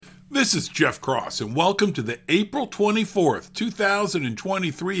This is Jeff Cross, and welcome to the April 24th,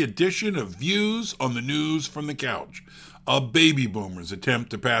 2023 edition of Views on the News from the Couch, a baby boomer's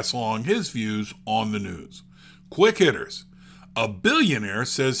attempt to pass along his views on the news. Quick hitters. A billionaire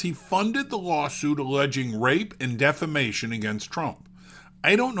says he funded the lawsuit alleging rape and defamation against Trump.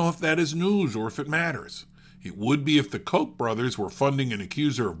 I don't know if that is news or if it matters. It would be if the Koch brothers were funding an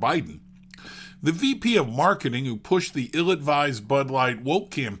accuser of Biden. The VP of Marketing who pushed the ill-advised Bud Light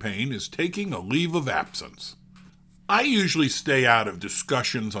woke campaign is taking a leave of absence. I usually stay out of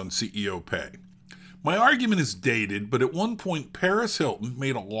discussions on CEO pay. My argument is dated, but at one point Paris Hilton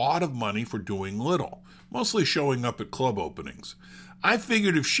made a lot of money for doing little, mostly showing up at club openings. I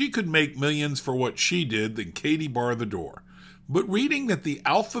figured if she could make millions for what she did, then Katie bar the door. But reading that the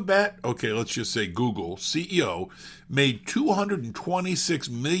Alphabet, let's just say Google, CEO, made $226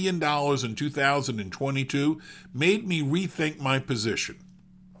 million in 2022 made me rethink my position.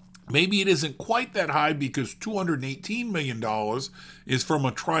 Maybe it isn't quite that high because $218 million is from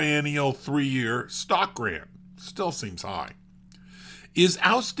a triennial 3-year stock grant. Still seems high. Is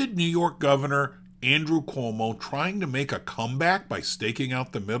ousted New York Governor Andrew Cuomo trying to make a comeback by staking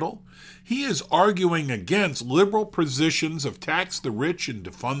out the middle? He is arguing against liberal positions of tax the rich and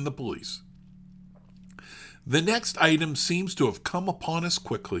defund the police. The next item seems to have come upon us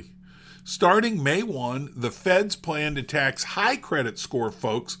quickly. Starting May 1, the feds plan to tax high credit score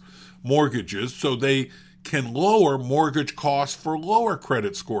folks' mortgages so they can lower mortgage costs for lower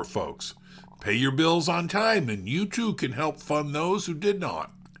credit score folks. Pay your bills on time and you too can help fund those who did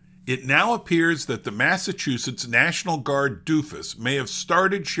not. It now appears that the Massachusetts National Guard doofus may have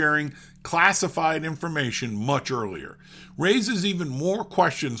started sharing classified information much earlier. Raises even more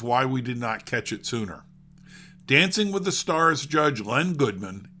questions why we did not catch it sooner. Dancing with the Stars judge Len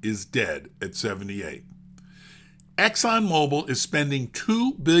Goodman is dead at 78. ExxonMobil is spending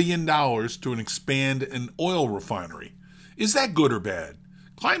 $2 billion to expand an oil refinery. Is that good or bad?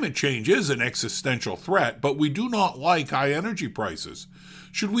 Climate change is an existential threat, but we do not like high energy prices.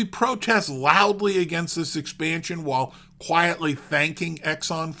 Should we protest loudly against this expansion while quietly thanking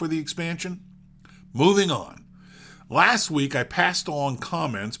Exxon for the expansion? Moving on. Last week, I passed along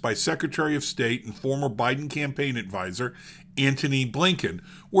comments by Secretary of State and former Biden campaign advisor Antony Blinken,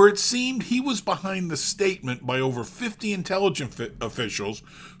 where it seemed he was behind the statement by over 50 intelligence officials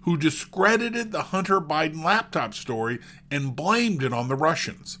who discredited the Hunter Biden laptop story and blamed it on the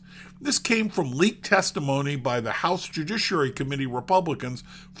Russians. This came from leaked testimony by the House Judiciary Committee Republicans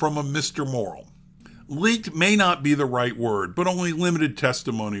from a Mr. Morrill. Leaked may not be the right word, but only limited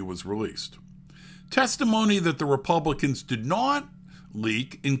testimony was released. Testimony that the Republicans did not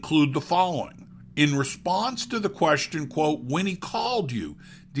leak include the following. In response to the question, quote, when he called you,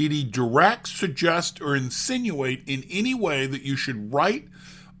 did he direct, suggest, or insinuate in any way that you should write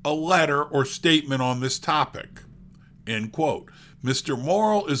a letter or statement on this topic? End quote. Mr.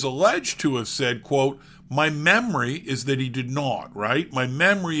 Morrill is alleged to have said, quote, my memory is that he did not, right? My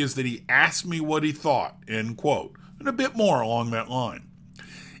memory is that he asked me what he thought, end quote. And a bit more along that line.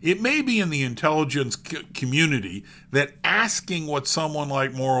 It may be in the intelligence community that asking what someone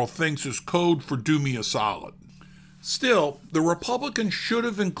like Morrill thinks is code for do me a solid. Still, the Republicans should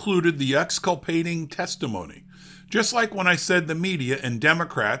have included the exculpating testimony. Just like when I said the media and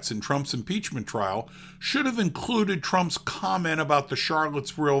Democrats in Trump's impeachment trial should have included Trump's comment about the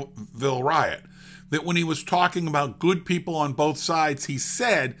Charlottesville riot, that when he was talking about good people on both sides, he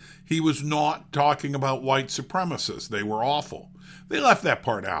said he was not talking about white supremacists. They were awful. They left that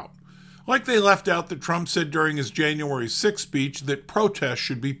part out. Like they left out that Trump said during his January 6th speech that protests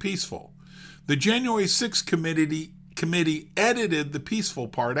should be peaceful. The January 6th committee edited the peaceful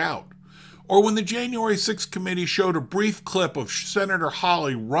part out. Or when the January 6th committee showed a brief clip of Senator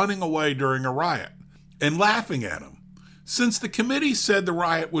Hawley running away during a riot and laughing at him. Since the committee said the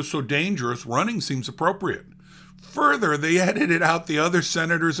riot was so dangerous, running seems appropriate. Further, they edited out the other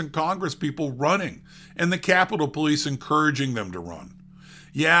senators and congresspeople running and the Capitol Police encouraging them to run.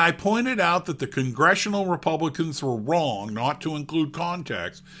 Yeah, I pointed out that the congressional Republicans were wrong not to include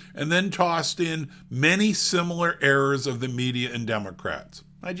context and then tossed in many similar errors of the media and Democrats.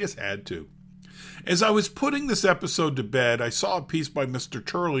 I just had to. As I was putting this episode to bed, I saw a piece by Mr.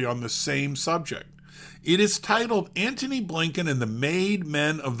 Turley on the same subject. It is titled Antony Blinken and the Made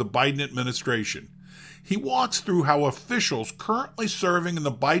Men of the Biden Administration. He walks through how officials currently serving in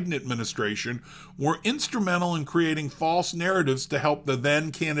the Biden administration were instrumental in creating false narratives to help the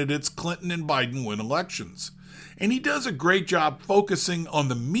then candidates Clinton and Biden win elections. And he does a great job focusing on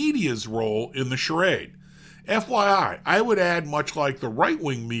the media's role in the charade. FYI, I would add much like the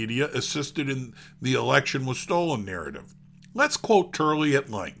right-wing media assisted in the election was stolen narrative. Let's quote Turley at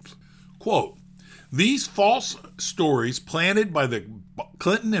length. Quote, these false stories planted by the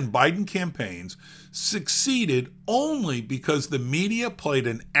Clinton and Biden campaigns succeeded only because the media played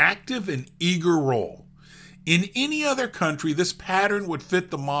an active and eager role. In any other country, this pattern would fit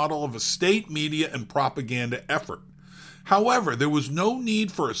the model of a state media and propaganda effort. However, there was no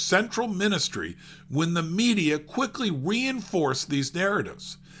need for a central ministry when the media quickly reinforced these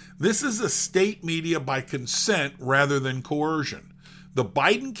narratives. This is a state media by consent rather than coercion. The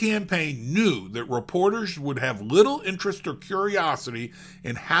Biden campaign knew that reporters would have little interest or curiosity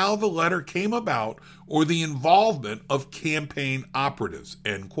in how the letter came about or the involvement of campaign operatives,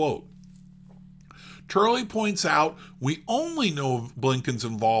 end quote. Turley points out we only know of Blinken's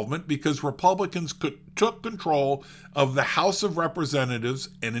involvement because Republicans took control of the House of Representatives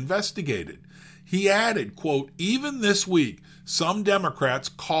and investigated. He added, quote, even this week, some Democrats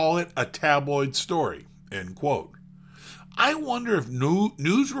call it a tabloid story, end quote. I wonder if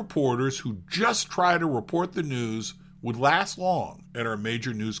news reporters who just try to report the news would last long at our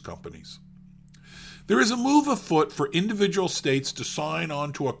major news companies. There is a move afoot for individual states to sign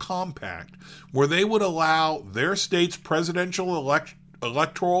on to a compact where they would allow their state's presidential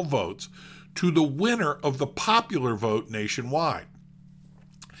electoral votes to the winner of the popular vote nationwide.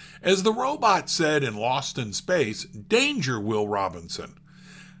 As the robot said in Lost in Space, danger, Will Robinson.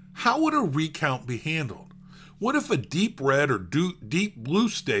 How would a recount be handled? What if a deep red or deep blue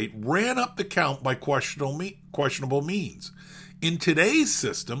state ran up the count by questionable means? In today's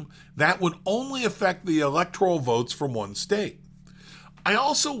system, that would only affect the electoral votes from one state. I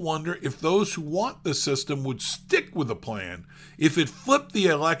also wonder if those who want the system would stick with the plan if it flipped the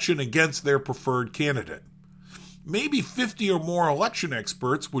election against their preferred candidate. Maybe 50 or more election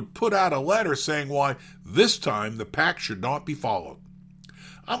experts would put out a letter saying why this time the pact should not be followed.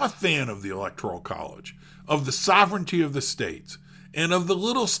 I'm a fan of the Electoral College, of the sovereignty of the states, and of the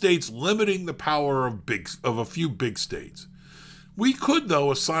little states limiting the power of a few big states. We could,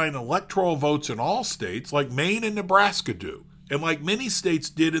 though, assign electoral votes in all states like Maine and Nebraska do, and like many states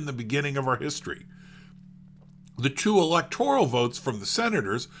did in the beginning of our history. The 2 electoral votes from the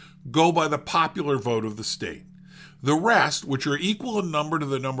senators go by the popular vote of the state. The rest, which are equal in number to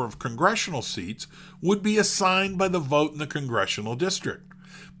the number of congressional seats, would be assigned by the vote in the congressional district.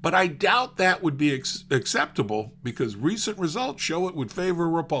 But I doubt that would be acceptable because recent results show it would favor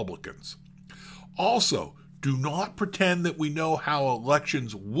Republicans. Also, do not pretend that we know how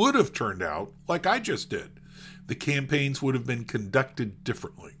elections would have turned out like I just did. The campaigns would have been conducted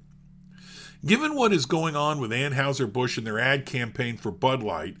differently. Given what is going on with Anheuser-Busch and their ad campaign for Bud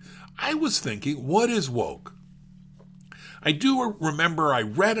Light, I was thinking, what is woke? I do remember I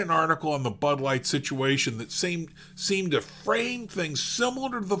read an article on the Bud Light situation that seemed to frame things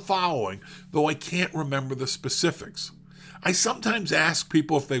similar to the following, though I can't remember the specifics. I sometimes ask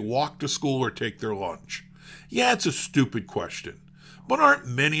people if they walk to school or take their lunch. Yeah, it's a stupid question, but aren't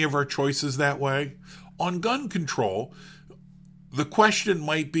many of our choices that way? On gun control, the question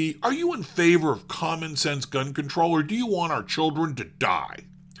might be, are you in favor of common sense gun control or do you want our children to die?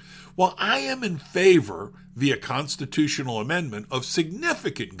 While I am in favor, via constitutional amendment, of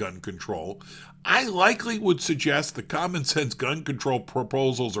significant gun control, I likely would suggest the common sense gun control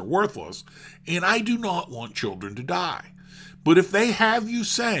proposals are worthless, and I do not want children to die. But if they have you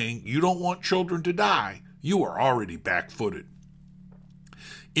saying you don't want children to die, you are already back-footed.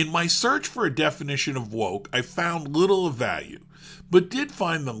 In my search for a definition of woke, I found little of value, but did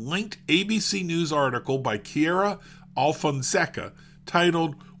find the linked ABC News article by Chiara Alfonseca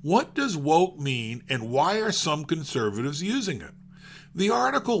titled, "What Does Woke Mean and Why Are Some Conservatives Using It?" The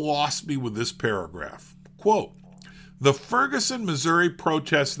article lost me with this paragraph. Quote, "The Ferguson, Missouri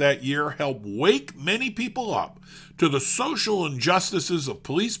protests that year helped wake many people up to the social injustices of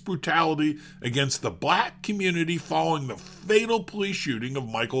police brutality against the black community following the fatal police shooting of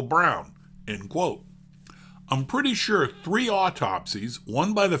Michael Brown." End quote. I'm pretty sure 3 autopsies,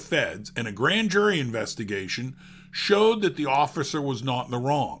 one by the feds, and a grand jury investigation showed that the officer was not in the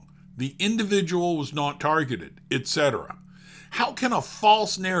wrong, the individual was not targeted, etc. How can a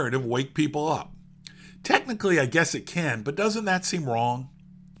false narrative wake people up? Technically, I guess it can, but doesn't that seem wrong?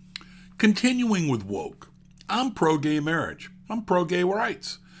 Continuing with woke, I'm pro-gay marriage. I'm pro-gay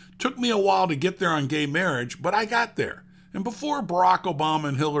rights. Took me a while to get there on gay marriage, but I got there. And before Barack Obama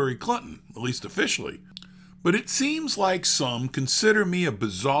and Hillary Clinton, at least officially. But it seems like some consider me a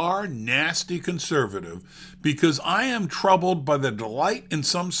bizarre, nasty conservative because I am troubled by the delight in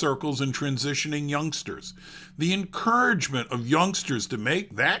some circles in transitioning youngsters, the encouragement of youngsters to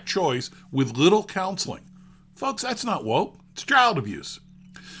make that choice with little counseling. Folks, that's not woke. It's child abuse.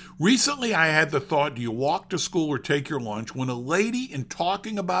 Recently, I had the thought, do you walk to school or take your lunch, when a lady, in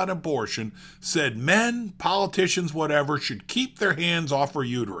talking about abortion, said men, politicians, whatever, should keep their hands off her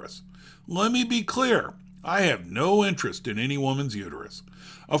uterus. Let me be clear. I have no interest in any woman's uterus.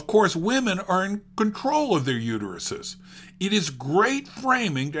 Of course, women are in control of their uteruses. It is great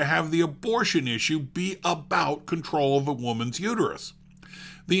framing to have the abortion issue be about control of a woman's uterus.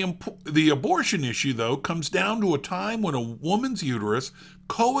 The abortion issue, though, comes down to a time when a woman's uterus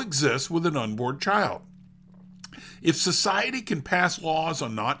coexists with an unborn child. If society can pass laws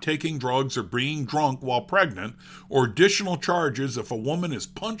on not taking drugs or being drunk while pregnant, or additional charges if a woman is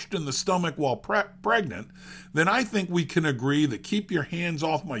punched in the stomach while pregnant, then I think we can agree that keep your hands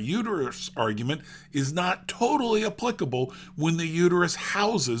off my uterus argument is not totally applicable when the uterus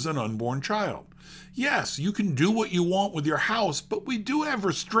houses an unborn child. Yes, you can do what you want with your house, but we do have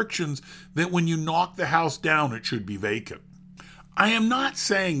restrictions that when you knock the house down, it should be vacant. I am not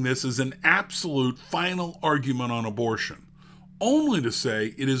saying this as an absolute final argument on abortion, only to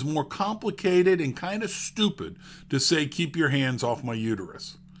say it is more complicated and kind of stupid to say keep your hands off my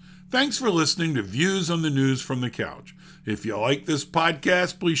uterus. Thanks for listening to Views on the News from the Couch. If you like this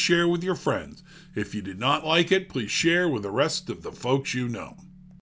podcast, please share with your friends. If you did not like it, please share with the rest of the folks you know.